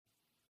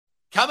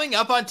Coming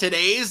up on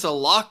today's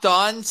Locked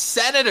On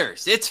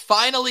Senators, it's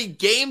finally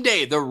game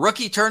day. The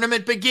rookie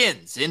tournament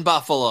begins in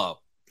Buffalo.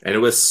 And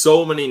with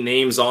so many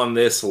names on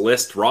this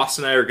list, Ross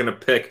and I are going to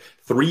pick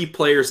 3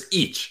 players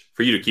each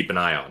for you to keep an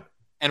eye on.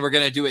 And we're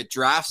going to do it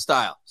draft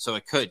style, so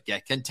it could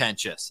get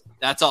contentious.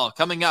 That's all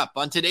coming up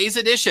on today's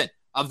edition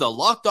of the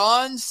Locked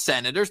On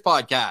Senators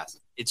podcast.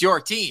 It's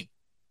your team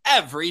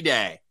every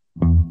day.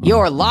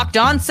 Your Locked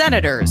On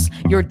Senators,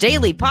 your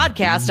daily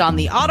podcast on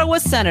the Ottawa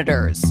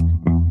Senators.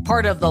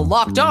 Part of the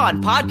Locked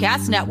On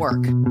Podcast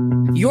Network.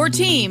 Your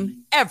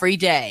team every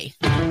day.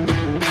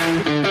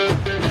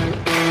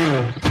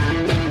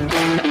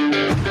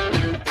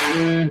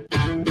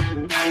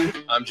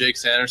 I'm Jake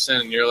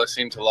Sanderson, and you're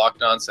listening to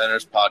Locked On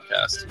Senators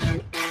podcast.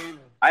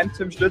 I'm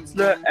Tim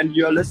Stützle, and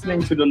you're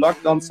listening to the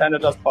Locked On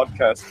Senators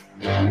podcast.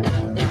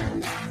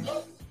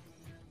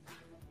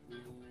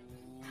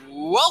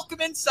 Welcome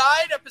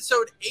inside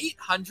episode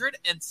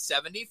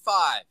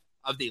 875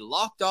 of the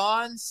Locked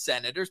On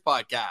Senators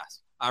podcast.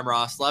 I'm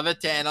Ross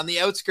Levitt, on the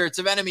outskirts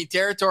of enemy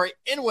territory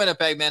in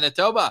Winnipeg,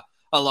 Manitoba,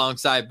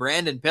 alongside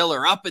Brandon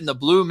Pillar up in the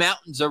Blue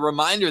Mountains. A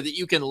reminder that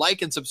you can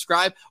like and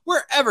subscribe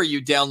wherever you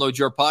download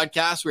your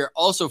podcast. We are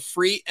also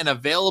free and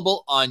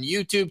available on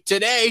YouTube.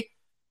 Today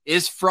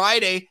is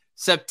Friday,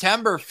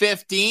 September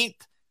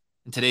 15th.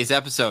 And today's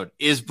episode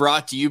is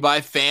brought to you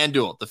by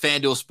FanDuel. The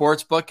FanDuel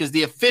Sportsbook is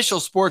the official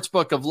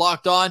sportsbook of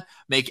Locked On.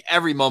 Make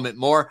every moment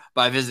more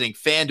by visiting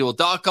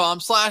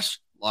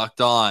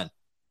FanDuel.com/LockedOn.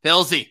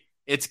 Pilsy,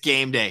 it's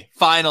game day.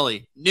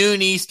 Finally,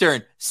 noon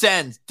Eastern,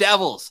 Sens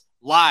Devils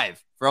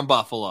live from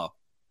Buffalo.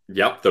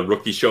 Yep, the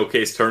Rookie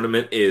Showcase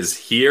tournament is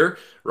here.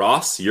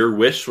 Ross, your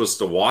wish was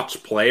to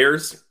watch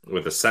players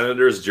with a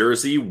Senators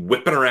jersey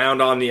whipping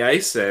around on the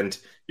ice, and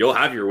you'll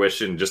have your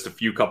wish in just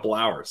a couple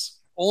hours.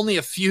 Only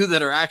a few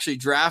that are actually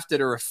drafted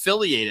or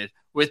affiliated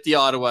with the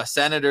Ottawa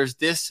Senators.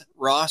 This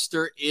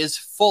roster is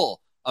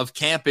full of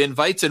camp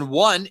invites, and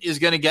one is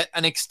going to get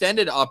an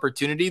extended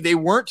opportunity they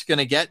weren't going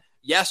to get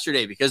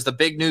yesterday, because the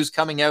big news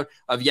coming out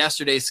of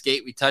yesterday's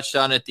skate, we touched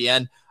on at the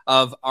end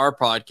of our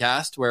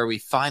podcast where we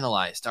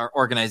finalized our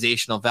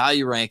organizational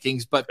value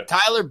rankings. But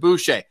Tyler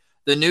Boucher,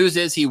 the news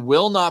is he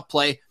will not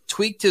play,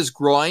 tweaked his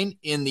groin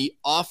in the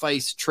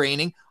off-ice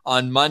training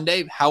on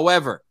Monday.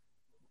 However,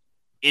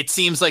 it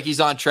seems like he's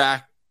on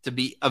track to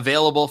be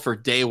available for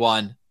day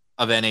one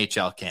of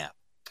NHL camp.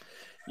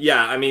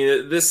 Yeah, I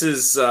mean, this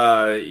is,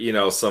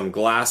 some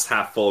glass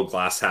half full,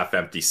 glass half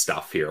empty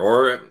stuff here.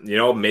 Or,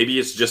 maybe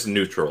it's just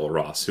neutral,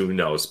 Ross. Who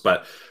knows?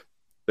 But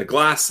the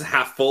glass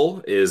half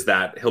full is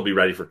that he'll be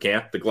ready for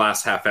camp. The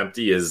glass half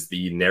empty is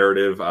the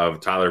narrative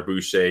of Tyler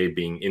Boucher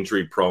being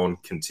injury prone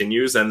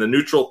continues. And the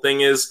neutral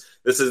thing is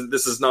this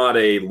is not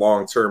a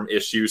long-term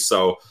issue,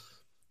 so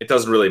it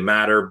doesn't really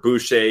matter.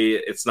 Boucher,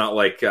 it's not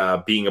like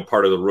being a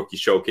part of the Rookie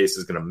Showcase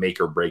is going to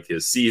make or break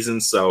his season.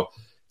 So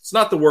it's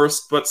not the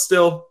worst, but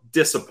still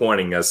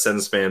disappointing, as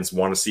Sens fans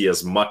want to see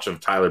as much of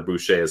Tyler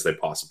Boucher as they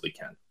possibly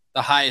can.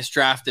 The highest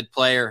drafted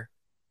player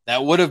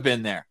that would have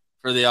been there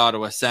for the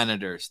Ottawa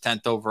Senators,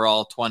 10th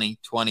overall,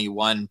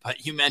 2021.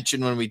 But you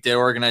mentioned when we did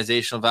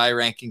organizational value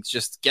rankings,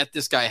 just get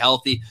this guy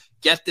healthy,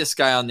 get this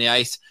guy on the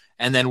ice,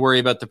 and then worry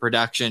about the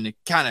production.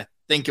 Kind of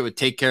think it would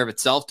take care of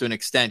itself to an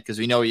extent, because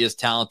we know he is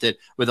talented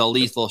with a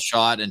lethal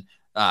shot and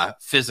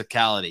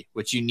physicality,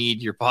 which you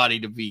need your body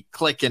to be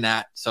clicking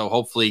at. So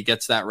hopefully he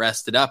gets that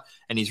rested up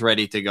and he's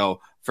ready to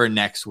go for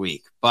next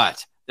week.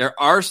 But there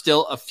are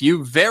still a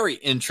few very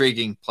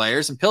intriguing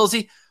players. And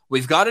Pilsy,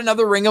 we've got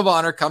another Ring of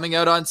Honor coming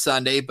out on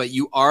Sunday, but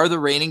you are the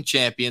reigning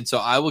champion. So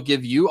I will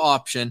give you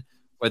option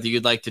whether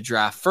you'd like to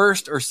draft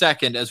first or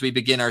second as we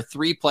begin our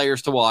 3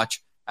 players to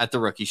watch at the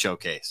Rookie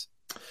Showcase.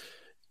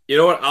 You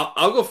know what?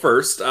 I'll go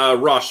first.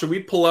 Ross, should we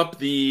pull up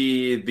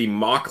the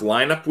mock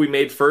lineup we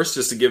made first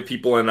just to give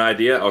people an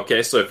idea?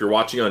 Okay, so if you're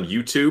watching on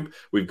YouTube,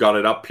 we've got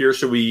it up here.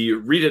 Should we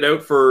read it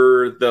out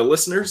for the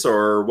listeners,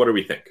 or what do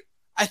we think?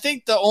 I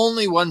think the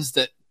only ones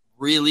that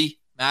really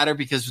matter,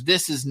 because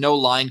this is no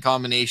line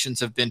combinations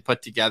have been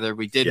put together.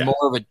 We did more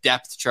of a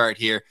depth chart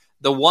here.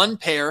 The one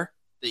pair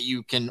that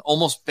you can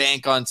almost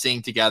bank on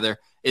seeing together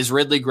is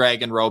Ridley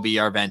Gregg and Roby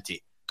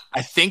Arventi.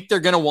 I think they're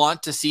going to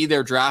want to see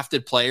their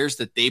drafted players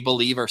that they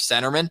believe are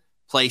centermen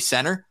play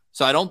center.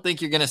 So I don't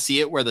think you're going to see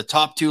it where the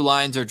top 2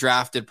 lines are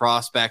drafted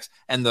prospects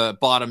and the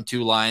bottom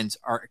 2 lines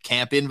are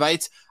camp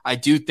invites. I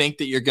do think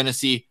that you're going to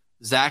see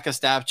Zach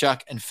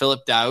Ostapchuk and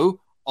Philip Daou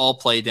all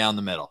play down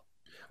the middle.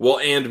 Well,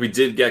 and we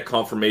did get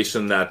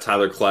confirmation that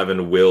Tyler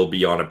Klevin will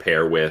be on a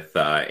pair with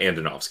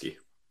Andonovski.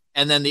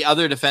 And then the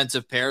other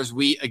defensive pairs,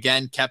 we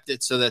again kept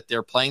it so that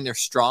they're playing their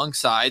strong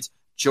sides.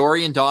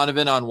 Jory and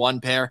Donovan on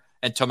one pair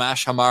and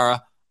Tomas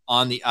Hamara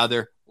on the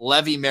other.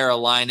 Levi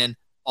Merilainen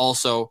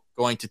also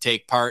going to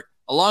take part,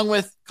 along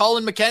with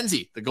Colin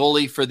McKenzie, the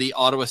goalie for the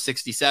Ottawa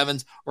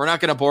 67s. We're not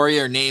going to bore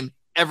you or name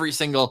every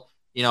single,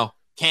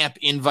 camp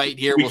invite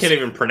here. We can't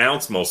even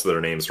pronounce most of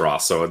their names,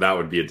 Ross, so that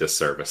would be a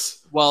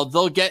disservice. Well,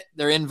 they'll get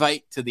their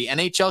invite to the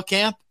NHL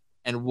camp,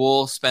 and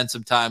we'll spend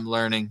some time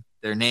learning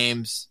their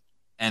names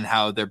and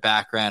how their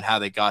background, how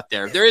they got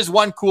there. There is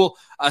one cool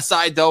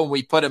aside, though, when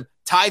we put him.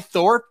 Ty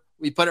Thorpe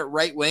we put it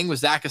right wing with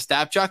Zach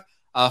Ostapchuk.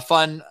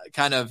 Fun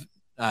kind of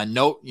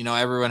note,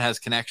 everyone has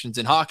connections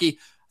in hockey.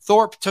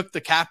 Thorpe took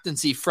the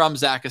captaincy from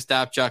Zach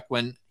Ostapchuk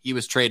when he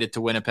was traded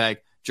to Winnipeg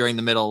during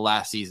the middle of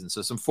last season.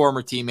 So some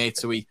former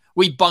teammates. So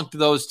we bunked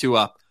those two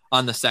up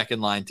on the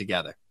second line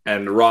together.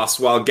 And Ross,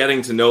 while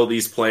getting to know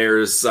these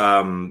players,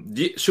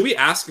 should we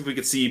ask if we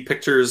could see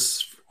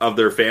pictures of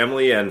their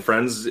family and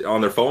friends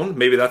on their phone?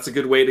 Maybe that's a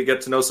good way to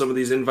get to know some of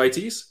these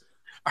invitees.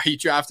 Are you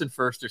drafting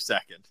first or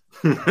second?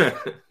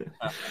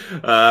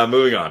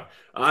 Moving on.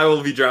 I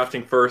will be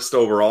drafting first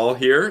overall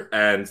here,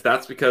 and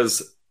that's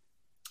because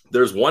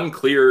there's one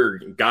clear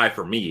guy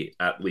for me,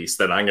 at least,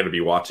 that I'm going to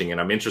be watching,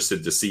 and I'm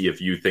interested to see if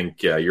you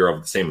think you're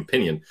of the same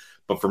opinion.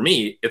 But for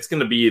me, it's going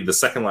to be the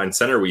second line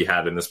center we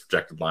had in this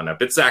projected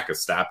lineup. It's Zach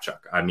Ostapchuk.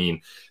 I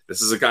mean,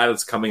 this is a guy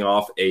that's coming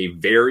off a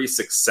very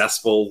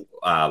successful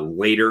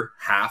later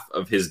half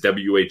of his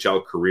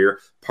WHL career,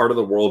 part of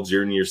the World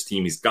Juniors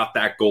team. He's got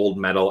that gold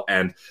medal,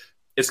 and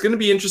it's going to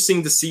be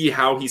interesting to see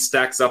how he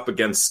stacks up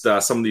against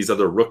some of these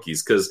other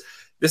rookies, because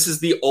this is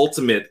the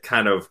ultimate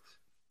kind of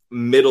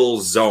middle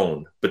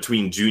zone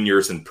between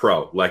juniors and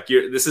pro. Like,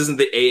 this isn't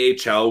the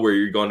AHL where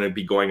you're going to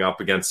be going up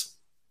against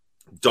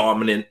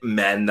dominant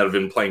men that have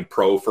been playing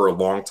pro for a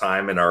long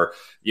time and are,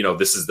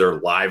 this is their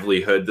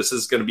livelihood. This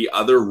is going to be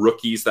other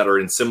rookies that are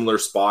in similar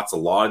spots. A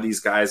lot of these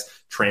guys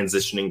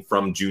transitioning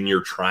from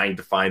junior, trying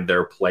to find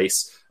their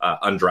place,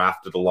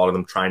 undrafted, a lot of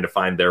them trying to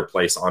find their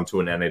place onto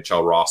an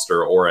NHL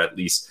roster or at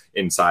least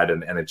inside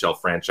an NHL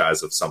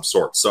franchise of some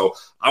sort. So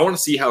I want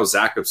to see how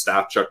Zach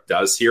Ostapchuk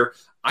does here.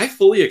 I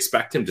fully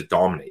expect him to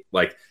dominate.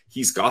 Like,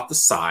 he's got the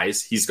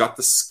size, he's got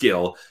the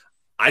skill.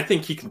 I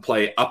think he can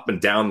play up and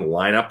down the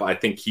lineup. I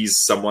think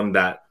he's someone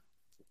that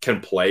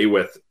can play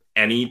with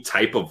any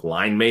type of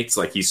line mates.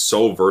 Like, he's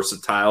so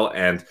versatile,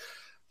 and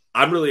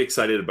I'm really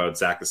excited about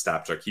Zach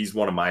Ostapchuk. He's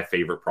one of my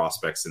favorite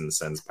prospects in the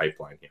Sens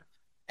pipeline here.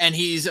 And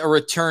he's a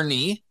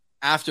returnee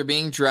after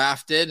being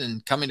drafted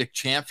and coming to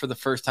camp for the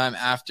first time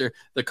after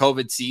the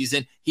COVID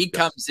season. He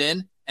comes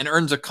in and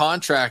earns a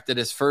contract at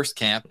his first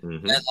camp.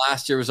 Mm-hmm. And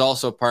last year was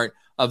also part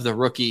of the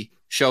rookie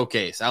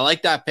showcase. I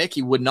like that pick.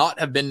 He would not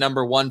have been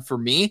number one for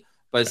me,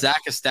 but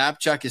Zach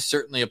Ostapchuk is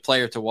certainly a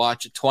player to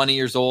watch. At 20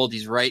 years old,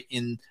 he's right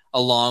in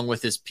along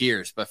with his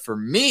peers. But for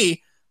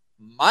me,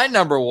 my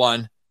number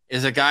one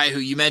is a guy who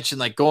you mentioned,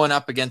 like going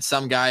up against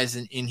some guys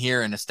in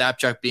here, and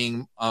Ostapchuk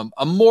being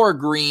a more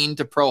green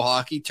to pro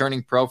hockey,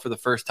 turning pro for the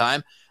first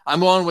time. I'm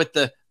going with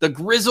the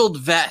grizzled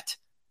vet,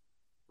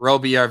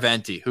 Roby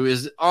Järventie, who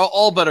is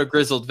all but a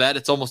grizzled vet.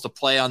 It's almost a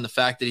play on the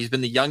fact that he's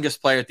been the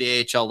youngest player at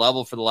the AHL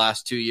level for the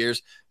last 2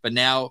 years, but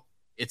now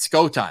it's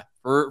go time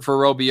for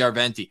Roby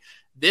Järventie.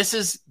 This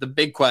is the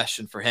big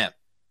question for him.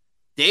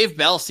 Dave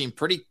Bell seemed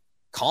pretty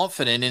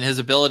confident in his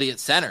ability at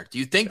center. Do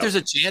you think there's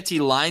a chance he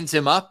lines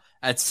him up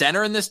at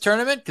center in this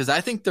tournament? Because I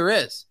think there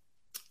is.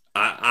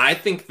 I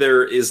think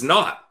there is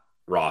not,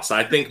 Ross.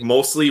 I think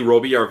mostly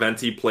Roby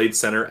Järventie played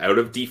center out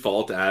of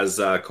default, as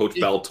Coach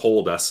Bell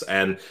told us.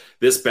 And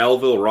this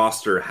Belleville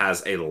roster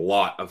has a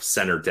lot of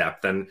center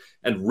depth and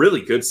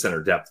really good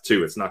center depth,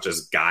 too. It's not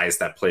just guys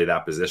that play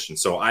that position.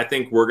 So I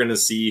think we're going to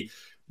see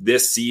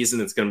this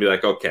season, it's going to be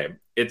like, okay,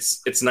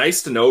 it's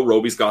nice to know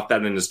Roby's got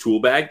that in his tool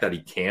bag, that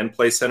he can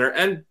play center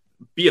and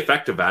be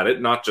effective at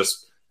it, not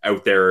just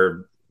out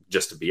there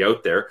just to be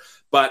out there.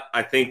 But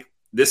I think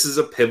this is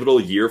a pivotal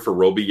year for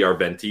Roby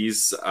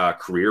Järventie's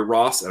career,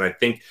 Ross, and I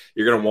think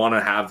you're going to want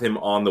to have him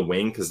on the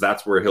wing because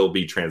that's where he'll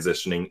be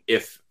transitioning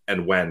if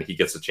and when he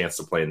gets a chance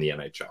to play in the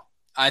NHL.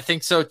 I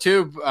think so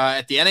too,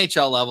 at the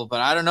NHL level,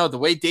 but I don't know, the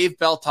way Dave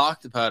Bell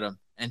talked about him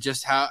and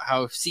just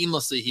how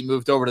seamlessly he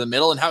moved over to the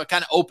middle and how it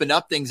kind of opened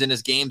up things in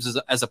his games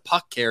as a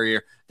puck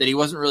carrier that he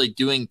wasn't really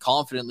doing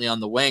confidently on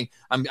the wing.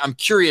 I'm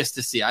curious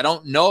to see. I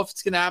don't know if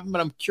it's going to happen,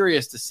 but I'm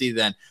curious to see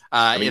then.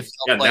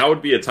 Now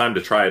would be a time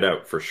to try it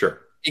out for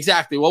sure.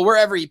 Exactly. Well,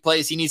 wherever he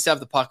plays, he needs to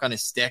have the puck on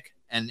his stick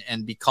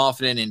and be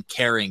confident in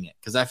carrying it.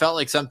 Because I felt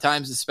like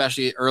sometimes,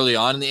 especially early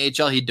on in the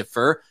AHL, he'd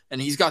defer, and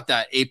he's got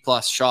that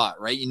A+ shot,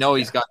 right?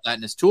 He's got that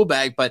in his tool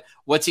bag, but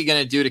what's he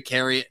going to do to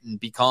carry it and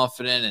be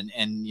confident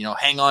and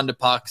hang on to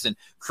pucks and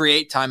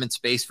create time and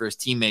space for his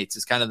teammates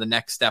is kind of the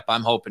next step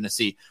I'm hoping to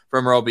see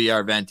from Roby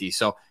Järventie.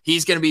 So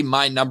he's going to be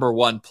my number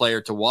one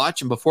player to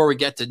watch. And before we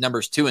get to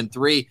numbers 2 and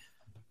 3, I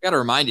got to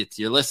remind you,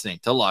 you're listening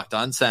to Locked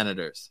On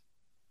Senators.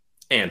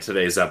 And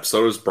today's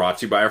episode is brought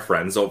to you by our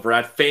friends over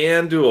at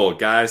FanDuel.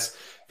 Guys,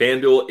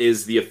 FanDuel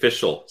is the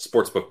official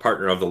sportsbook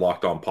partner of the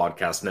Locked On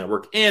Podcast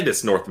Network, and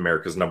it's North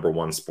America's number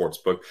one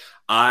sportsbook.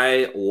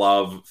 I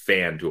love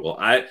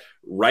FanDuel.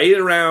 Right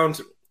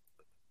around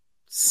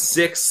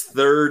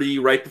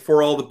 6:30, right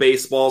before all the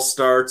baseball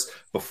starts,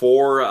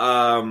 before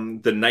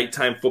the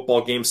nighttime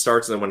football game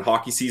starts, and then when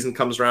hockey season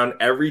comes around,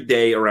 every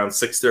day around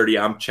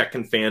 6:30, I'm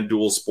checking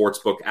FanDuel's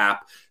sportsbook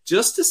app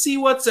just to see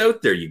what's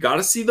out there. You got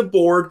to see the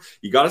board.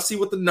 You got to see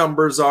what the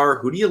numbers are.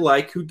 Who do you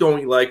like? Who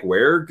don't you like?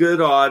 Where are good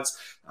odds?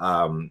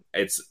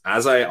 It's,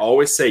 as I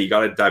always say, you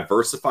got to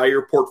diversify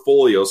your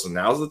portfolio. So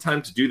now's the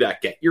time to do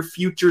that. Get your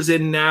futures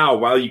in now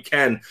while you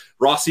can.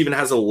 Ross even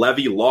has a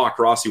levy lock.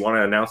 Ross, you want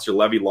to announce your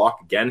levy lock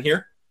again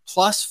here?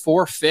 plus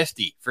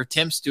 450 for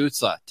Tim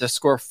Stützle to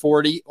score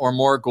 40 or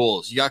more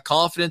goals. You got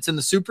confidence in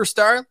the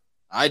superstar?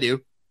 I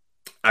do.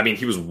 I mean,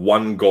 he was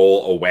 1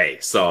 goal away.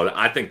 So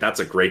I think that's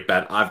a great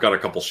bet. I've got a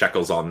couple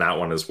shekels on that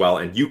one as well.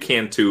 And you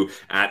can too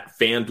at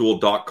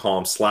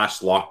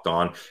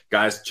fanduel.com/lockedon.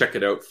 Guys, check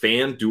it out.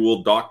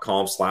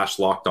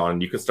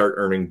 fanduel.com/lockedon. You can start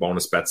earning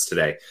bonus bets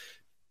today.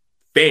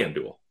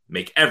 FanDuel.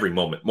 Make every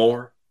moment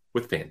more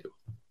with FanDuel.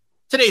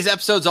 Today's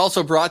episode is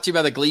also brought to you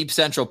by the Glebe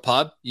Central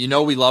Pub. You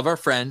know we love our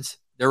friends.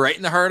 They're right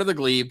in the heart of the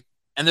Glebe.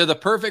 And they're the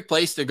perfect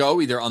place to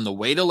go either on the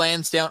way to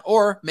Lansdowne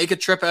or make a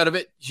trip out of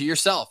it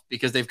yourself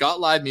because they've got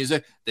live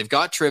music, they've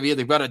got trivia,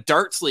 they've got a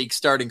darts league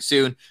starting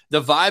soon.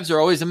 The vibes are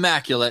always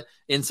immaculate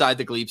inside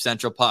the Glebe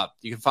Central Pub.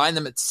 You can find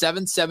them at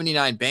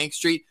 779 Bank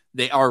Street.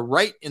 They are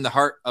right in the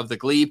heart of the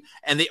Glebe,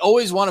 and they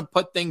always want to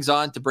put things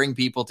on to bring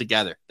people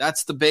together.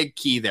 That's the big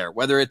key there,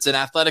 whether it's an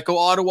Atletico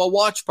Ottawa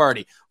watch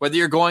party, whether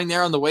you're going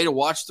there on the way to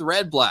watch the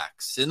Red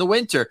Blacks. In the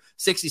winter,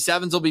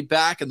 67s will be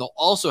back, and they'll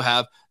also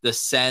have the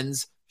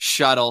Sens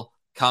shuttle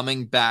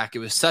coming back. It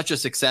was such a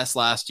success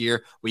last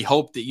year. We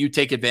hope that you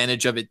take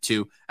advantage of it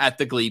too at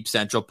the Glebe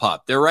Central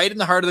Pub. They're right in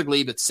the heart of the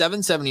Glebe at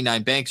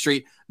 779 Bank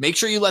Street. Make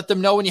sure you let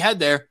them know when you head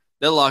there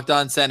that Locked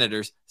On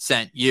Senators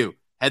sent you.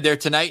 Head there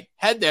tonight.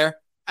 Head there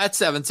at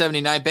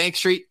 779 Bank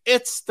Street.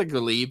 It's the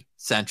Glebe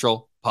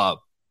Central Pub.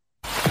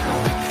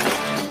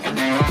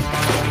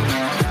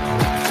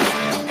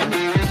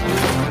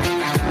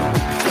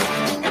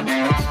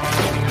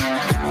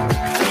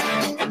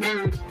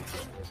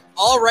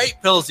 All right,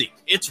 Pilsy,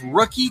 it's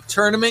rookie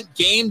tournament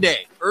game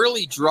day.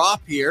 Early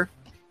drop here.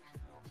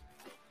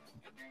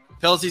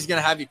 Pilsy's going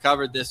to have you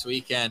covered this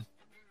weekend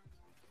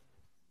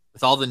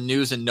with all the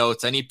news and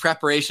notes. I need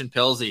preparation,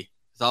 Pilsy,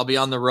 because I'll be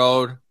on the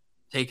road,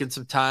 taking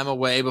some time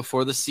away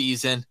before the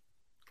season.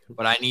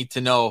 But I need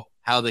to know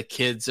how the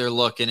kids are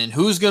looking and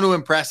who's going to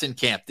impress in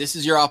camp. This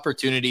is your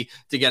opportunity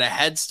to get a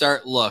head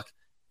start look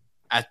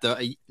at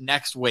the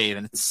next wave.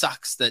 And it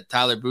sucks that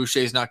Tyler Boucher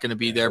is not going to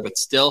be there, but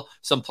still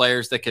some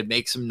players that could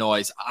make some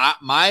noise.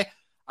 I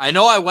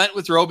know I went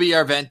with Roby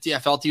Järventie. I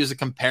felt he was a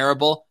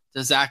comparable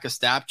to Zach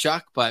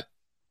Ostapchuk, but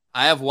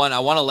I have one. I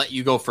want to let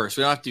you go first.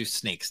 We don't have to do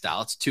snake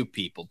style. It's two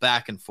people,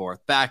 back and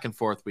forth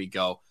we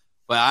go.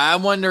 But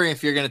I'm wondering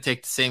if you're going to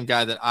take the same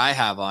guy that I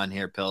have on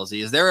here,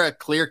 Pilsy. Is there a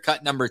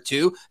clear-cut number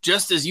 2,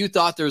 just as you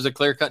thought there was a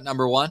clear-cut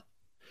number 1?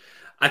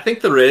 I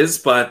think there is,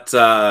 but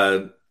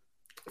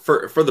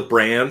for the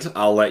brand,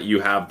 I'll let you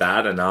have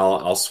that, and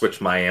I'll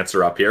switch my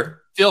answer up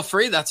here. Feel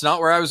free. That's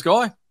not where I was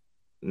going.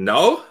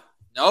 No,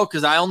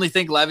 because I only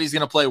think Levy's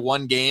going to play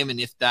one game, and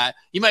if that,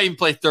 he might even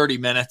play 30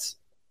 minutes.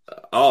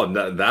 Oh,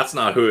 no, that's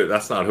not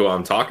who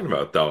I'm talking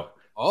about, though.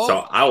 Oh. So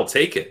I will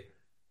take it.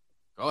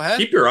 Go ahead.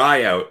 Keep your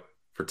eye out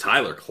for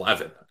Tyler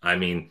Kleven. I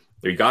mean,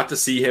 we got to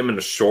see him in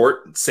a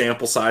short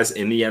sample size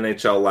in the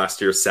NHL last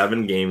year,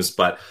 7 games.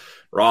 But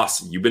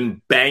Ross, you've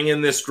been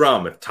banging this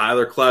drum. If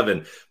Tyler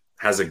Kleven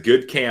has a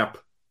good camp,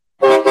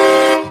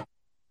 there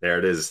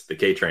it is, the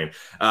K train.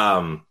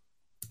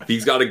 If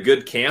he's got a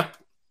good camp,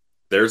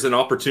 there's an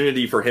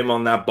opportunity for him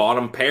on that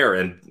bottom pair.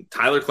 And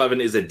Tyler Kleven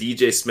is a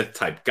DJ Smith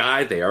type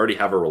guy. They already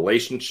have a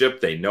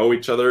relationship. They know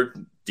each other.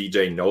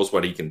 DJ knows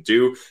what he can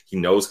do. He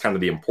knows kind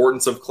of the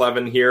importance of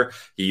Kleven here.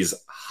 He's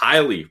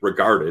highly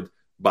regarded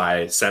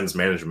by Sens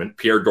management.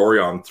 Pierre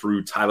Dorion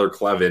threw Tyler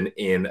Kleven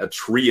in a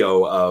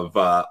trio of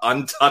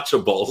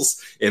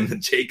untouchables in the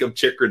Jacob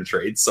Chychrun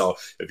trade. So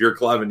if you're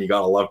Kleven, you got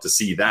to love to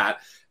see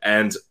that.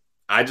 And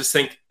I just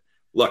think,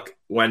 look,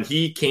 when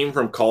he came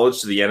from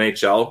college to the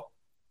NHL,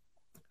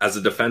 as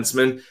a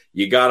defenseman,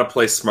 you got to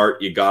play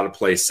smart. You got to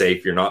play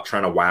safe. You're not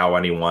trying to wow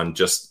anyone.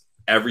 Just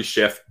every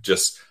shift,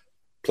 just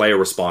play a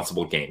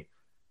responsible game.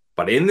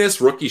 But in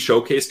this rookie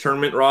showcase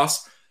tournament,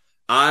 Ross,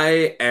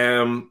 I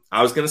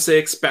was going to say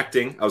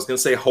expecting. I was going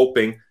to say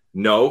hoping.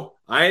 No,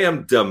 I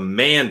am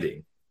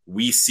demanding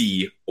we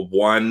see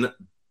one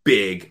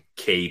big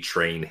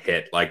K-Train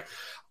hit. Like,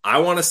 I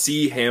want to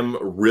see him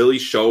really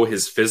show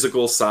his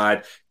physical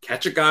side,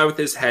 catch a guy with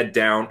his head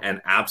down,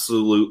 and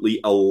absolutely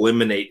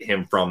eliminate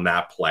him from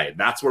that play.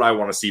 That's what I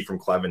want to see from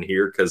Kleven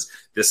here, because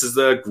this is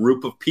a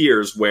group of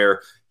peers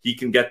where he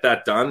can get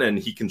that done and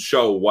he can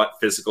show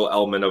what physical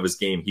element of his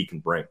game he can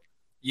bring.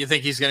 You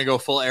think he's going to go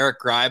full Eric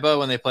Gryba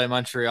when they play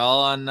Montreal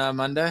on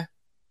Monday?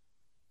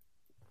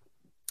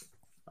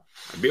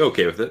 I'd be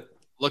okay with it.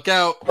 Look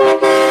out.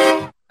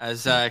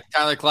 As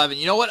Tyler Kleven.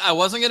 You know what? I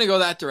wasn't going to go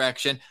that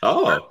direction.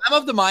 Oh. I'm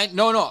of the mind.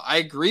 No, I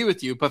agree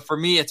with you. But for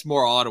me, it's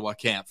more Ottawa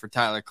camp for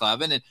Tyler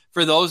Kleven. And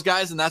for those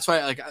guys, and that's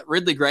why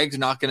Ridley Gregg's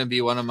not going to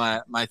be one of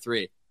my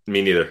 3.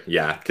 Me neither.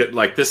 Yeah.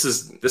 Like this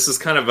is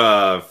kind of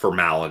a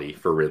formality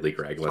for Ridley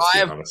Gregg. Let's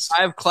be honest.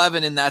 I have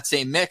Kleven in that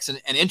same mix.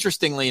 And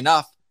interestingly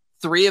enough,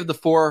 2 of the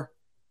 3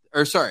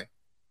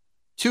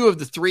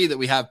 that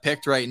we have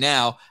picked right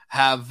now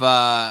have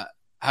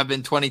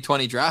been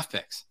 2020 draft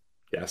picks.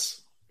 Yes.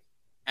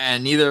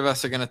 And neither of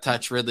us are going to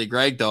touch Ridley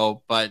Gregg,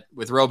 though. But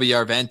with Roby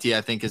Järventie,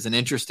 I think is an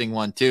interesting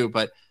one, too.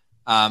 But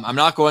I'm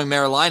not going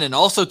Maryland,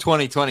 also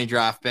 2020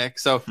 draft pick.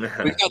 So we've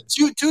got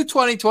two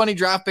 2020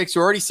 draft picks who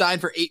already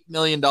signed for $8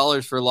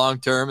 million for long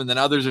term, and then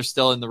others are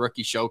still in the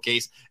rookie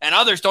showcase, and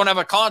others don't have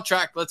a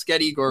contract. Let's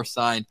get Igor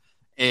signed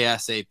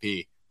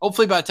ASAP.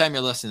 Hopefully by the time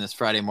you're listening this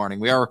Friday morning,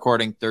 we are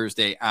recording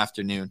Thursday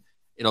afternoon,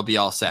 it'll be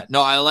all set.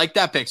 No, I like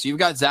that pick. So you've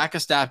got Zach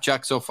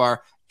Ostapchuk so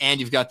far, and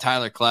you've got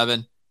Tyler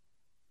Clevin.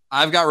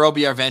 I've got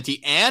Roby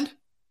Arventi and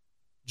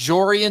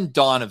Jorian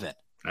Donovan.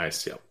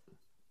 Nice, yep.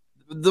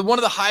 One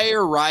of the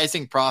higher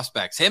rising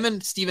prospects. Him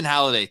and Stephen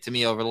Halliday, to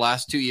me, over the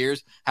last 2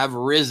 years, have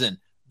risen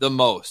the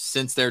most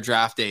since their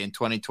draft day in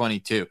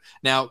 2022.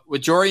 Now,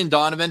 with Jorian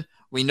Donovan,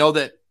 we know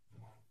that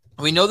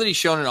he's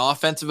shown an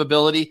offensive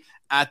ability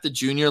at the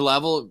junior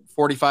level,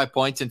 45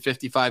 points in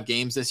 55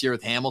 games this year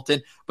with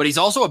Hamilton, but he's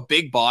also a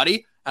big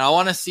body, and I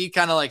want to see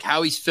kind of like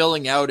how he's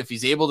filling out, if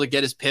he's able to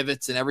get his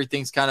pivots and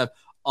everything's kind of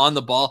on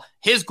the ball.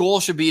 His goal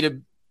should be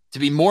to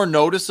be more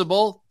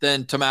noticeable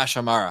than Tomas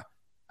Hamara.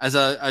 As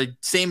a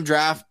same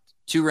draft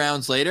 2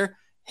 rounds later,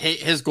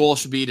 his goal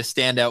should be to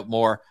stand out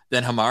more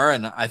than Hamara,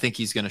 and I think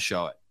he's going to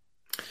show it.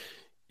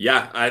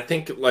 Yeah, I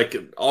think like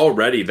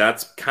already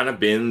that's kind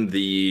of been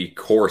the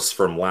course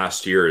from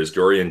last year as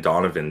Jorian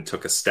Donovan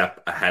took a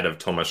step ahead of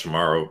Tomas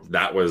Hamara.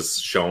 That was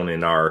shown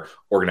in our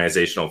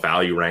organizational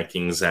value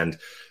rankings, and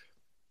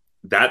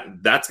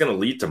that's going to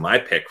lead to my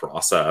pick,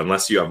 Rossa,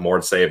 unless you have more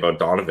to say about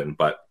Donovan.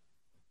 But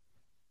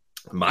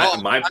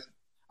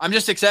I'm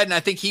just excited, and I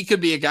think he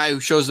could be a guy who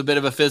shows a bit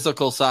of a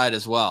physical side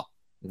as well.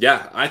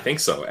 Yeah, I think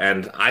so.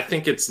 And I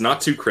think it's not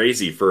too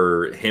crazy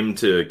for him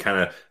to kind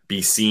of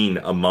be seen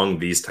among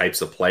these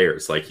types of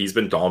players. Like, he's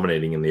been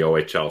dominating in the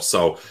OHL.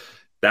 So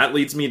that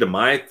leads me to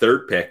my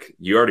third pick.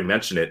 You already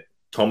mentioned it,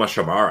 Tomas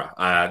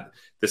Hamara.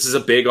 This is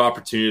a big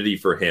opportunity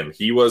for him.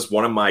 He was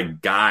one of my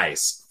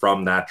guys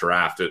from that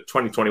draft at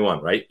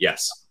 2021, right?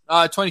 Yes.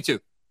 22,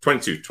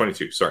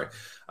 sorry.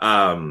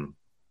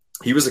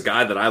 He was a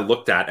guy that I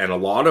looked at, and a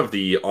lot of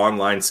the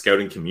online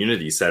scouting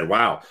community said,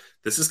 wow,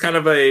 this is kind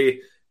of a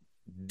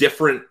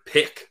different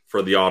pick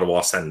for the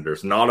Ottawa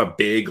Senators. Not a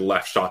big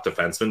left shot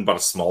defenseman, but a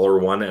smaller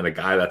one, and a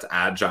guy that's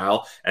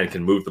agile and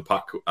can move the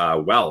puck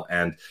well.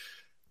 And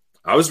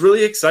I was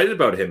really excited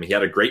about him. He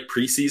had a great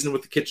preseason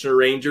with the Kitchener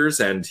Rangers,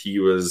 and he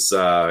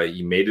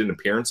made an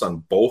appearance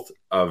on both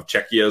of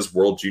Czechia's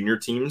World Junior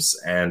teams,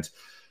 and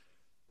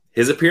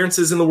his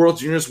appearances in the World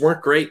Juniors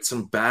weren't great.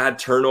 Some bad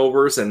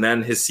turnovers, and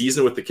then his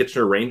season with the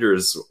Kitchener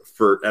Rangers,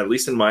 for at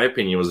least in my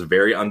opinion, was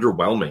very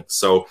underwhelming.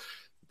 So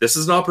this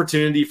is an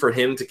opportunity for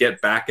him to get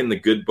back in the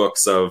good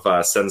books of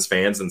Sens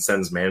fans and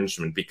Sens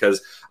management,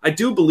 because I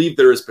do believe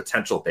there is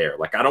potential there.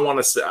 Like, I don't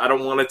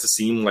want it to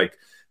seem like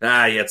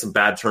he had some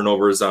bad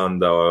turnovers on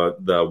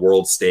the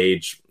world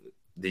stage.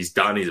 He's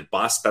done. He's a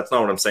bust. That's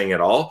not what I'm saying at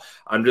all.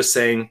 I'm just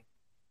saying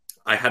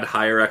I had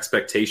higher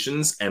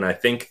expectations, and I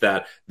think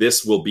that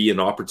this will be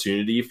an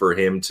opportunity for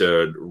him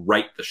to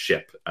right the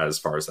ship as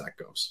far as that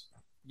goes.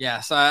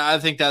 Yes, I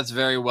think that's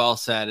very well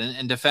said.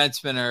 And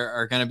defensemen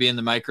are going to be in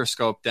the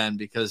microscope then,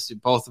 because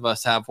both of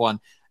us have one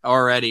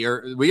already.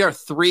 Or we are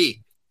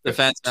 3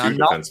 defensemen.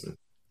 Two defensemen.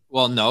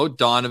 Well, no,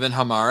 Donovan,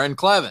 Hamara, and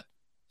Clevin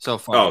so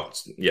far. Oh,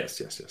 yes.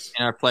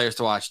 And our players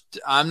to watch.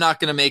 I'm not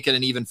going to make it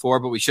an even 4,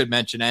 but we should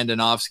mention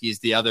Andonovsky is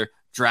the other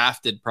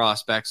drafted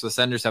prospect. So the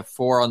Senators have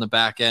 4 on the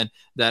back end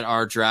that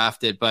are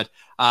drafted. But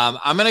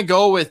I'm going to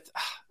go with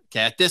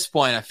at this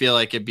point, I feel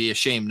like it'd be a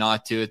shame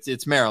not to.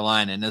 It's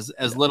Maryland, and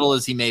as little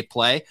as he may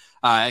play,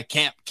 I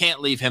can't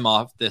leave him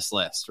off this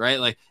list, right?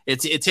 Like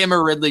it's him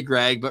or Ridley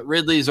Gregg, but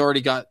Ridley's already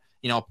got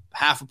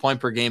half a point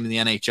per game in the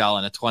NHL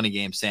in a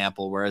 20-game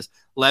sample, whereas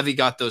Levy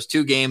got those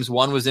 2 games.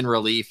 One was in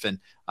relief, and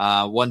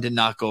one did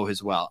not go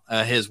his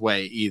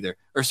way either.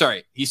 Or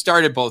sorry, he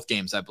started both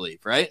games, I believe,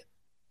 right?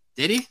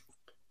 Did he?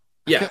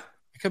 Yeah,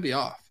 I could be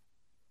off,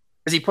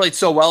 because he played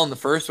so well in the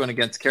first one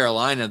against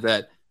Carolina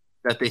that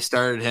they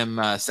started him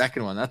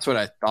second one. That's what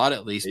I thought,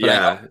 at least. But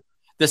yeah.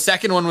 The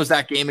second one was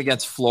that game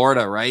against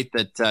Florida, right?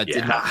 That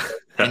did not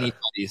go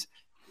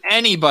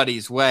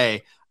anybody's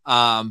way.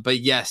 But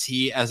yes,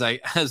 he, as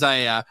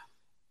I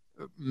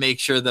make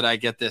sure that I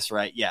get this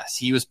right, yes,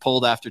 he was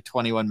pulled after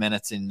 21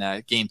 minutes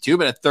in game 2,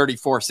 but had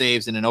 34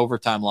 saves in an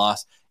overtime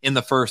loss in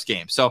the first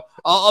game. So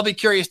I'll be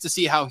curious to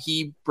see how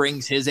he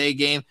brings his A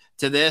game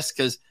to this,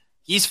 because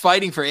he's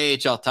fighting for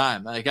AHL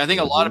time. Like, I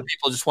think a lot of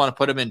people just want to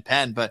put him in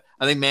pen, but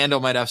I think Mando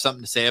might have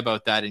something to say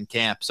about that in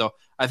camp. So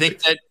I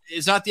think that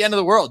it's not the end of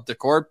the world.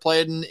 Decord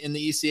played in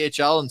the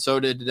ECHL, and so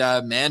did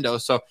Mando.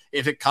 So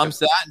if it comes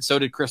to that, and so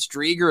did Chris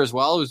Drieger as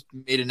well, who's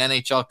made an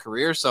NHL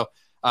career. So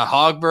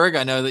Hogberg,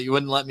 I know that you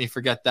wouldn't let me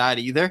forget that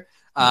either.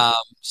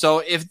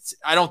 So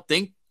I don't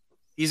think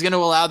he's going to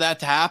allow that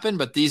to happen,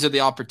 but these are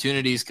the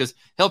opportunities, because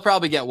he'll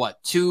probably get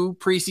 2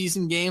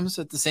 preseason games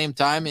at the same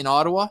time in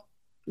Ottawa.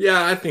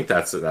 Yeah, I think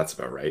that's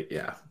about right.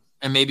 Yeah.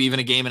 And maybe even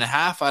a game and a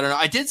half. I don't know.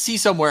 I did see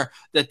somewhere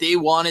that they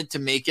wanted to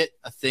make it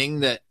a thing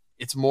that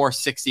it's more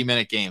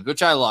 60-minute games,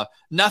 which I love.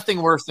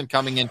 Nothing worse than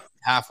coming in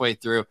halfway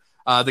through.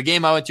 The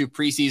game I went to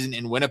preseason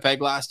in Winnipeg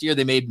last year,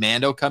 they made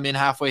Mando come in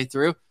halfway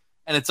through.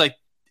 And it's like,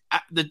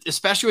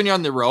 especially when you're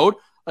on the road,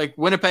 like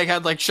Winnipeg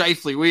had like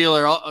Scheifele,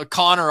 Wheeler,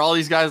 Connor, all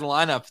these guys in the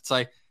lineup. It's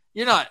like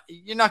you're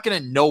not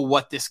going to know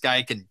what this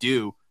guy can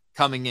do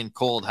coming in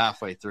cold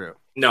halfway through.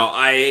 No,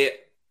 I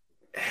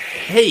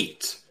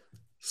hate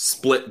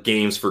split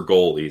games for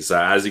goalies.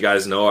 As you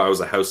guys know, I was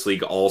a House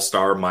League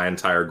All-Star my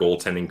entire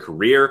goaltending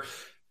career.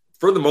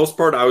 For the most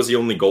part, I was the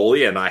only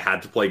goalie, and I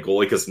had to play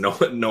goalie because no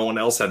one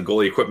else had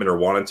goalie equipment or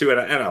wanted to.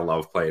 And I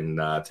love playing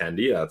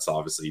Tandy. That's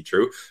obviously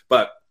true.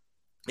 But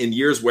in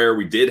years where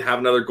we did have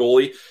another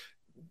goalie,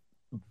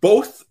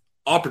 both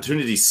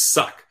opportunities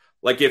suck.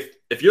 Like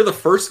if you're the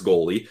first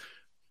goalie,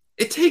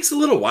 it takes a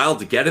little while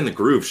to get in the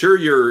groove. Sure,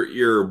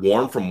 you're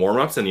warm from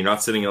warmups and you're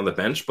not sitting on the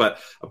bench, but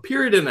a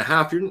period and a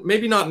half, you're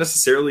maybe not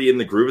necessarily in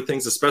the groove of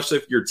things, especially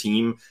if your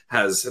team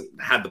has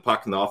had the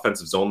puck in the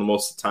offensive zone the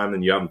most of the time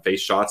and you haven't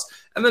faced shots.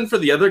 And then for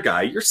the other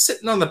guy, you're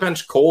sitting on the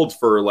bench cold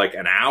for like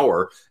an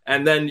hour,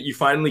 and then you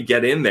finally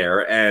get in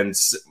there and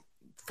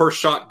first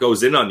shot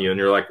goes in on you and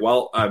you're like,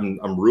 well, I'm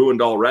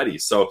ruined already.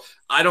 So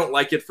I don't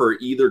like it for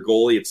either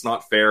goalie. It's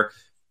not fair.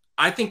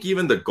 I think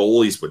even the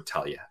goalies would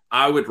tell you,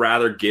 I would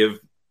rather give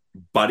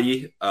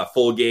Buddy a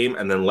full game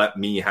and then let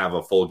me have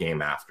a full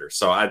game after.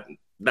 So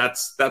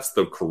that's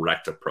the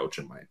correct approach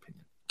in my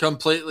opinion.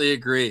 Completely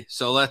agree.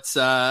 So let's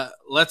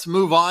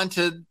move on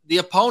to the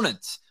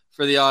opponents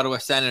for the Ottawa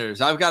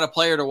Senators. I've got a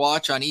player to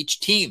watch on each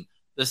team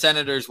the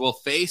Senators will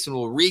face, and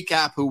we'll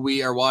recap who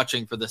we are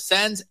watching for the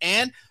Sens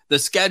and the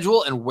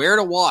schedule and where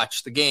to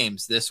watch the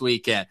games this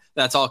weekend.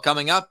 That's all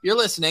coming up. You're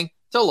listening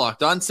to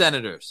Locked On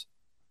Senators.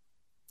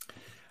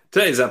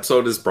 Today's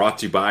episode is brought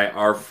to you by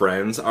our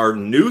friends, our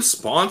new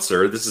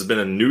sponsor. This has been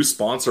a new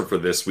sponsor for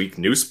this week,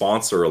 new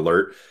sponsor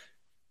alert.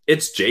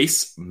 It's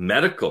Jace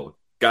Medical.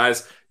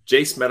 Guys,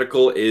 Jace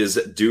Medical is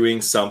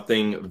doing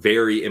something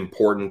very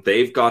important.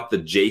 They've got the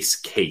Jace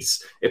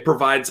case. It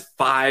provides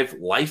 5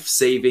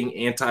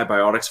 life-saving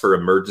antibiotics for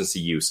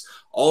emergency use.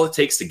 All it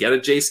takes to get a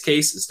Jace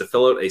case is to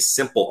fill out a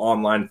simple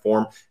online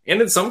form,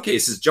 and in some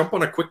cases, jump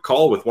on a quick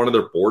call with one of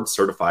their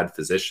board-certified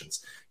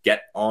physicians.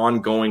 Get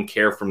ongoing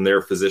care from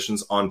their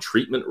physicians on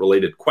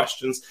treatment-related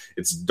questions.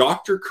 It's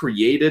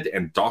doctor-created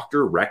and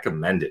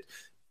doctor-recommended.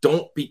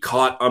 Don't be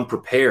caught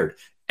unprepared.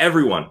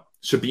 Everyone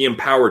should be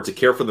empowered to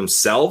care for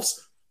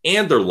themselves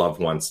and their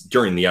loved ones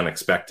during the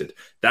unexpected.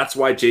 That's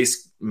why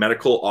Jace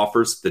Medical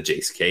offers the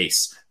Jace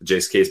case. The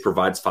Jace case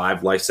provides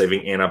 5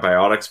 life-saving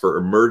antibiotics for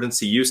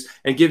emergency use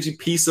and gives you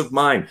peace of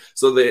mind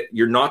so that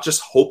you're not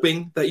just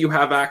hoping that you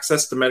have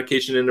access to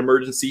medication in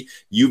emergency,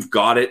 you've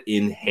got it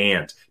in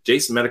hand.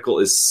 Jace Medical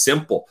is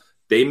simple.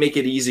 They make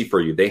it easy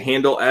for you. They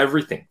handle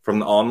everything from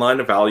the online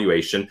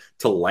evaluation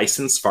to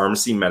licensed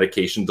pharmacy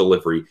medication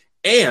delivery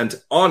and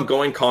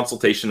ongoing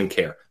consultation and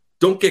care.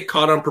 Don't get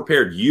caught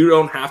unprepared. You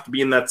don't have to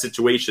be in that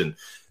situation.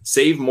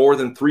 Save more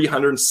than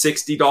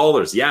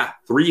 $360. Yeah,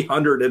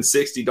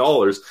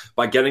 $360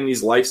 by getting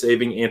these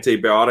life-saving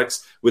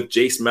antibiotics with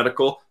Jace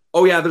Medical.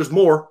 Oh yeah, there's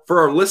more. For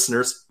our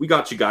listeners, we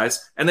got you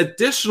guys an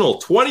additional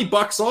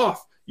 $20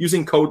 off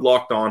using code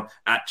LOCKEDON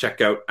at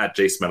checkout at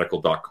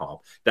jacemedical.com.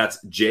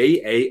 That's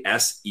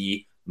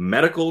JASE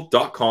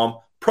medical.com,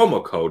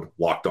 promo code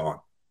LOCKEDON.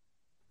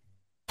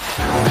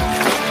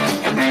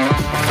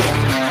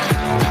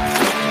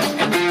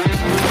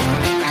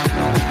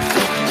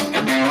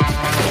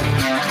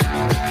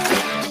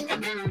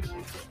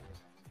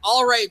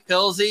 All right,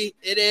 Pilsy,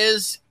 it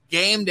is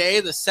game day.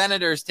 The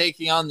Senators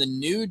taking on the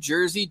New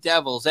Jersey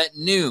Devils at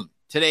noon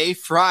today,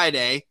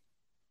 Friday.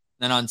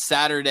 Then on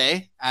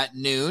Saturday at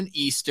noon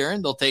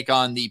Eastern, they'll take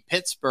on the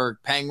Pittsburgh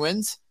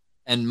Penguins.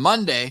 And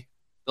Monday,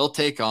 they'll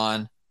take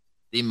on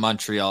the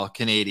Montreal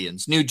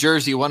Canadiens. New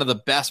Jersey, one of the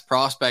best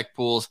prospect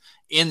pools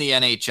in the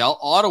NHL.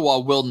 Ottawa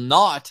will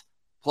not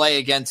play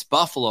against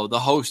Buffalo, the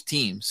host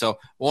team. So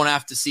won't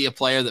have to see a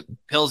player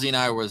that Pilsy and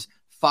I was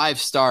 5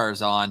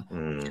 stars on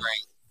during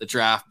the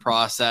draft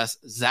process.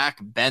 Zach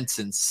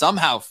Benson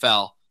somehow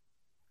fell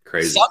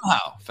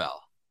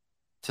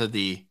to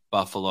the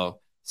Buffalo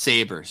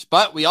Sabres.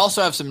 But we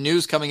also have some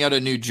news coming out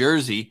of New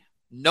Jersey.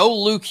 No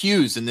Luke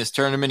Hughes in this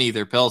tournament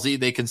either, Pilsy.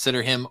 They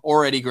consider him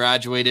already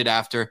graduated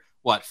after,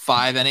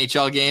 5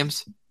 NHL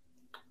games?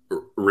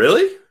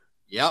 Really?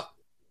 Yep.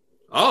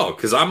 Oh,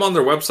 because I'm on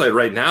their website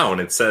right now, and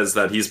it says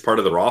that he's part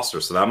of the roster,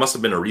 so that must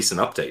have been a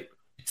recent update.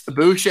 It's the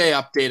Boucher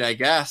update, I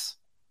guess.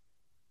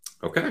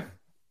 Okay.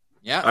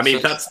 Yeah, I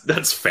mean,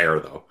 that's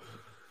fair though.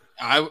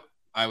 I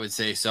would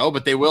say so,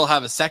 but they will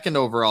have a second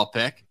overall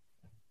pick.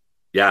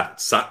 Yeah,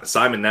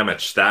 Simon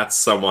Nemec, that's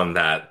someone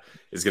that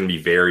is going to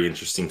be very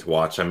interesting to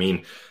watch. I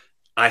mean,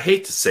 I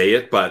hate to say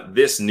it, but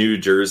this New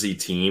Jersey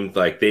team,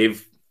 like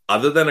they've,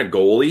 other than a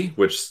goalie,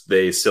 which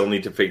they still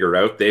need to figure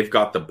out, they've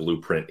got the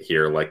blueprint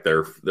here. Like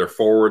their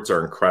forwards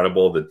are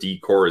incredible. The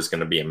D-core is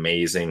going to be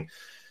amazing.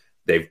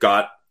 They've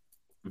got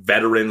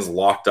veterans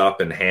locked up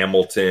in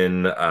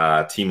Hamilton,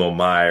 Timo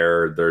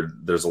Meier.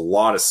 There's a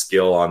lot of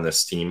skill on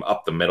this team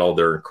up the middle.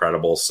 They're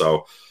incredible.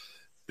 So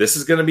this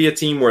is going to be a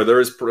team where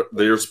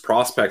there's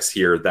prospects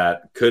here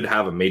that could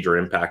have a major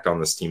impact on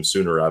this team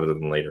sooner rather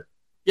than later.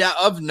 Yeah,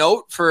 of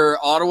note for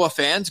Ottawa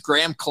fans,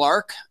 Graham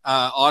Clark,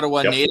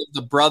 Ottawa native,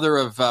 the brother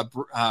of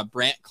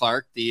Brant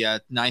Clark,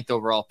 the 9th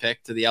overall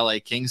pick to the LA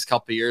Kings a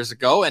couple years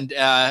ago, and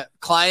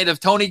client of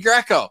Tony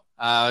Greco,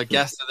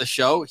 guest of the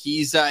show.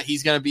 He's going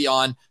to be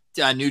on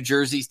New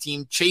Jersey's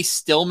team. Chase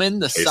Stillman,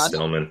 the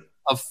son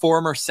of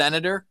former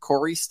Senator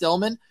Corey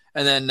Stillman,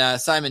 and then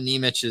Simon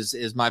Nemec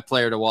is my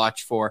player to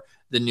watch for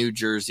the New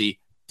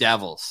Jersey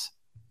Devils.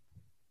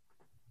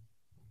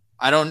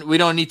 We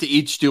don't need to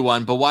each do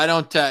one, but why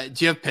don't, do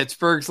you have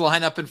Pittsburgh's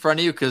lineup in front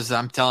of you? Because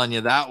I'm telling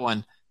you that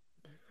one,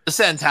 the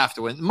Sens have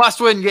to win.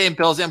 Must win game,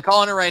 Pillsy. I'm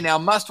calling it right now.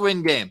 Must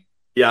win game.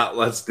 Yeah,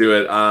 let's do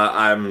it.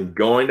 I'm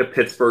going to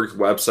Pittsburgh's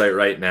website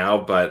right now,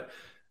 but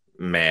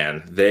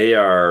man, they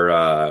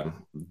are,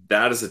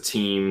 that is a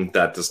team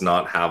that does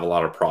not have a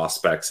lot of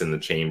prospects in the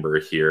chamber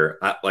here.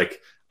 I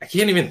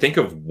can't even think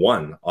of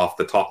one off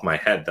the top of my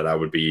head that I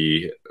would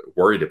be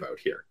worried about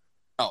here.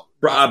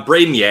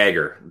 Braden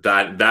Yager,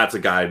 that's a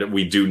guy that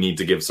we do need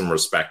to give some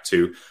respect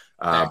to.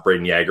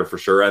 Braden Yager for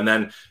sure. And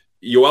then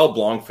Yoel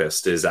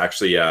Blomqvist is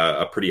actually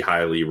a pretty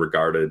highly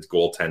regarded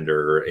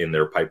goaltender in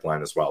their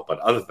pipeline as well. But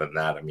other than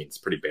that, I mean, it's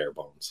pretty bare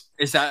bones.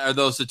 Are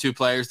those the two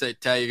players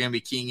that you're going to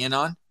be keying in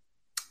on?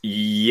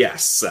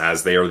 Yes,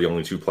 as they are the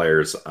only two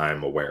players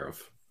I'm aware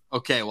of.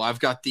 Okay, well, I've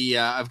got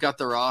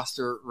the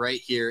roster right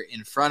here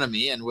in front of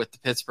me, and with the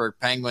Pittsburgh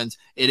Penguins,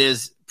 it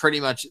is pretty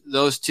much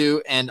those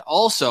two. And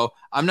also,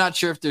 I'm not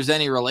sure if there's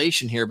any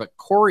relation here, but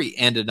Corey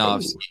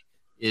Andonovsky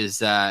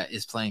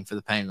is playing for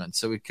the Penguins.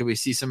 So could we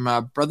see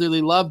some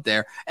brotherly love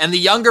there? And the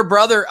younger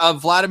brother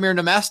of Vladimir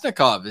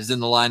Nemesnikov is in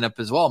the lineup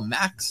as well.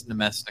 Max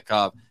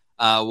Nemesnikov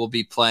will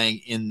be playing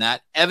in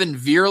that. Evan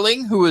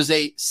Vierling, who was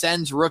a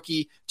Sens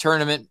rookie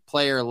tournament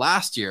player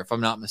last year, if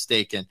I'm not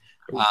mistaken,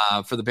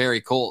 for the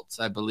Barrie Colts.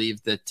 I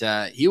believe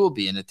that he will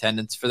be in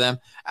attendance for them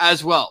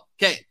as well.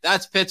 Okay,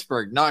 that's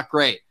Pittsburgh. Not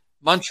great.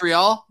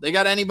 Montreal, they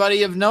got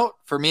anybody of note?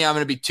 For me, I'm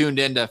going to be tuned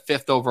into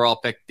 5th overall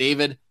pick,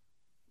 David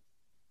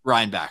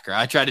Reinbacher.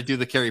 I tried to do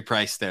the Carey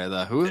Price there,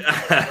 though. Who?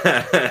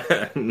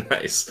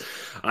 Nice.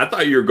 I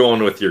thought you were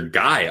going with your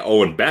guy,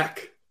 Owen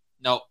Beck.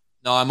 No,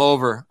 I'm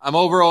over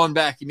Owen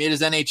Beck. He made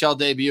his NHL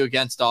debut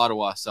against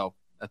Ottawa, so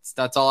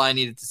that's all I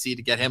needed to see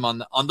to get him on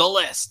the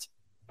list.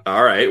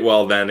 All right.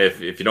 Well, then if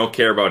you don't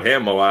care about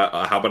him,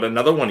 how about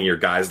another one of your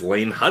guys,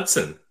 Lane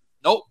Hudson?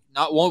 Nope,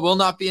 will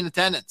not be in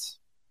attendance.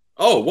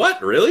 Oh,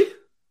 what? Really?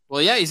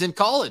 Well, yeah, he's in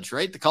college,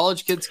 right? The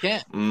college kids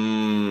can't.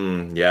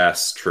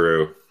 Yes,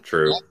 true.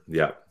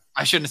 Yeah.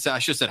 I should have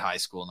said high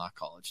school, not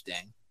college.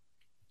 Dang.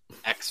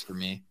 X for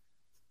me.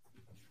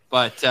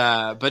 But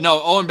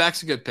no, Owen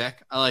Beck's a good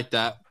pick. I like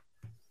that.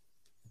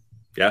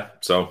 Yeah.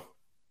 So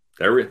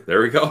there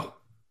we go.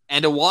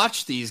 And to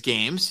watch these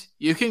games,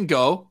 you can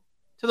go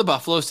to the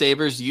Buffalo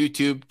Sabres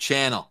YouTube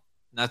channel.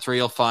 And that's where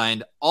you'll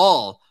find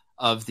all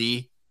of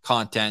the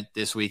content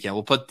this weekend.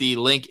 We'll put the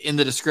link in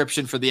the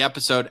description for the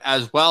episode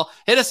as well.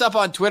 Hit us up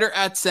on Twitter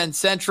at Sens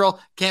Central.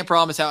 Can't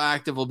promise how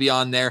active we'll be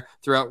on there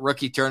throughout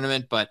rookie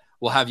tournament, but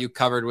we'll have you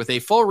covered with a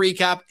full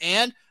recap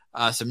and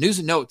some news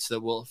and notes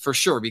that will for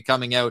sure be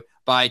coming out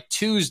by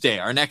Tuesday.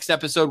 Our next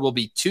episode will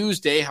be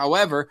Tuesday.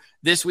 However,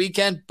 this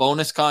weekend,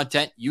 bonus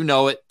content, you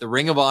know it. The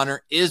Ring of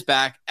Honor is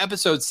back.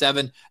 Episode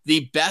 7,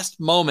 the best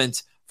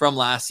moments from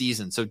last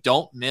season. So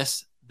don't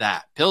miss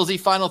that. Pillsy,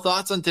 final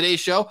thoughts on today's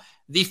show?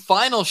 The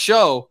final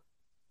show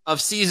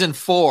of season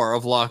 4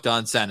 of Locked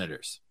On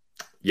Senators.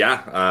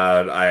 Yeah,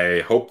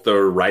 I hope the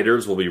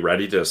writers will be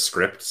ready to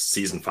script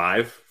season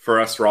 5 for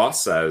us,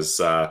 Ross,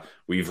 as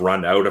we've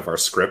run out of our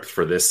script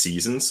for this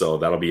season. So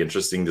that'll be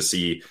interesting to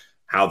see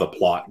how the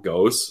plot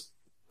goes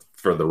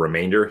for the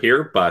remainder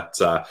here. But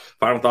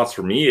final thoughts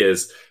for me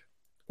is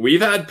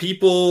we've had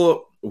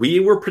people...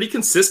 We were pretty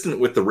consistent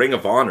with the Ring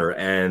of Honor,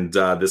 and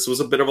this was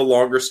a bit of a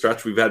longer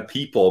stretch. We've had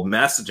people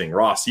messaging.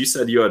 Ross, you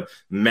said you had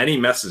many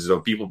messages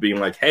of people being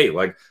like, hey,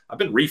 I've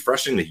been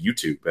refreshing the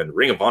YouTube, and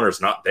Ring of Honor is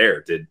not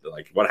there.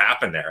 What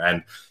happened there?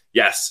 And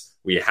yes,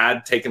 we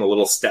had taken a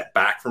little step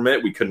back from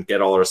it. We couldn't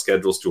get all our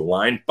schedules to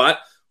align, but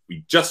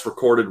we just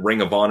recorded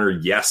Ring of Honor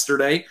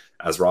yesterday,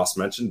 as Ross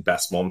mentioned,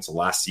 best moments of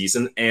last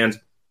season, and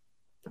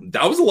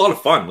that was a lot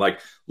of fun.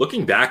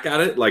 Looking back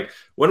at it,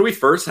 when we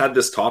first had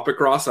this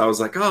topic, Ross, I was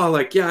like,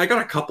 yeah, I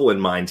got a couple in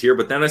mind here.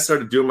 But then I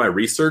started doing my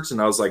research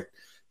and I was like,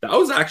 that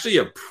was actually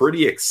a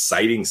pretty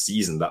exciting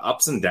season. The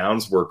ups and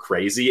downs were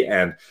crazy.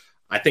 And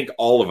I think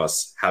all of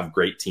us have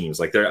great teams.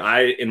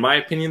 In my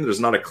opinion, there's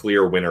not a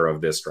clear winner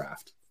of this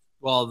draft.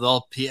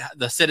 Well,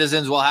 the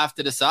citizens will have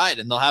to decide,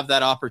 and they'll have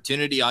that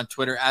opportunity on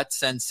Twitter at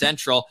Sens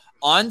Central.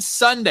 On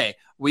Sunday,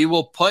 we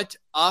will put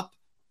up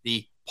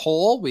the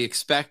poll. We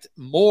expect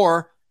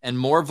more and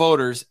more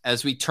voters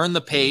as we turn the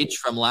page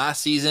from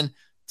last season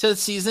to the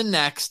season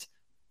next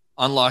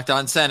on Locked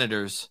On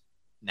Senators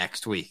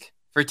next week.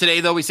 For today,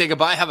 though, we say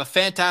goodbye. Have a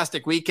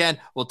fantastic weekend.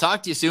 We'll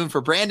talk to you soon.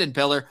 For Brandon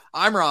Pillar,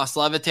 I'm Ross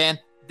Levitan.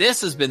 This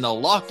has been the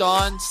Locked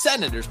On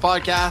Senators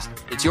podcast.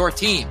 It's your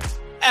team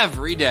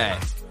every day.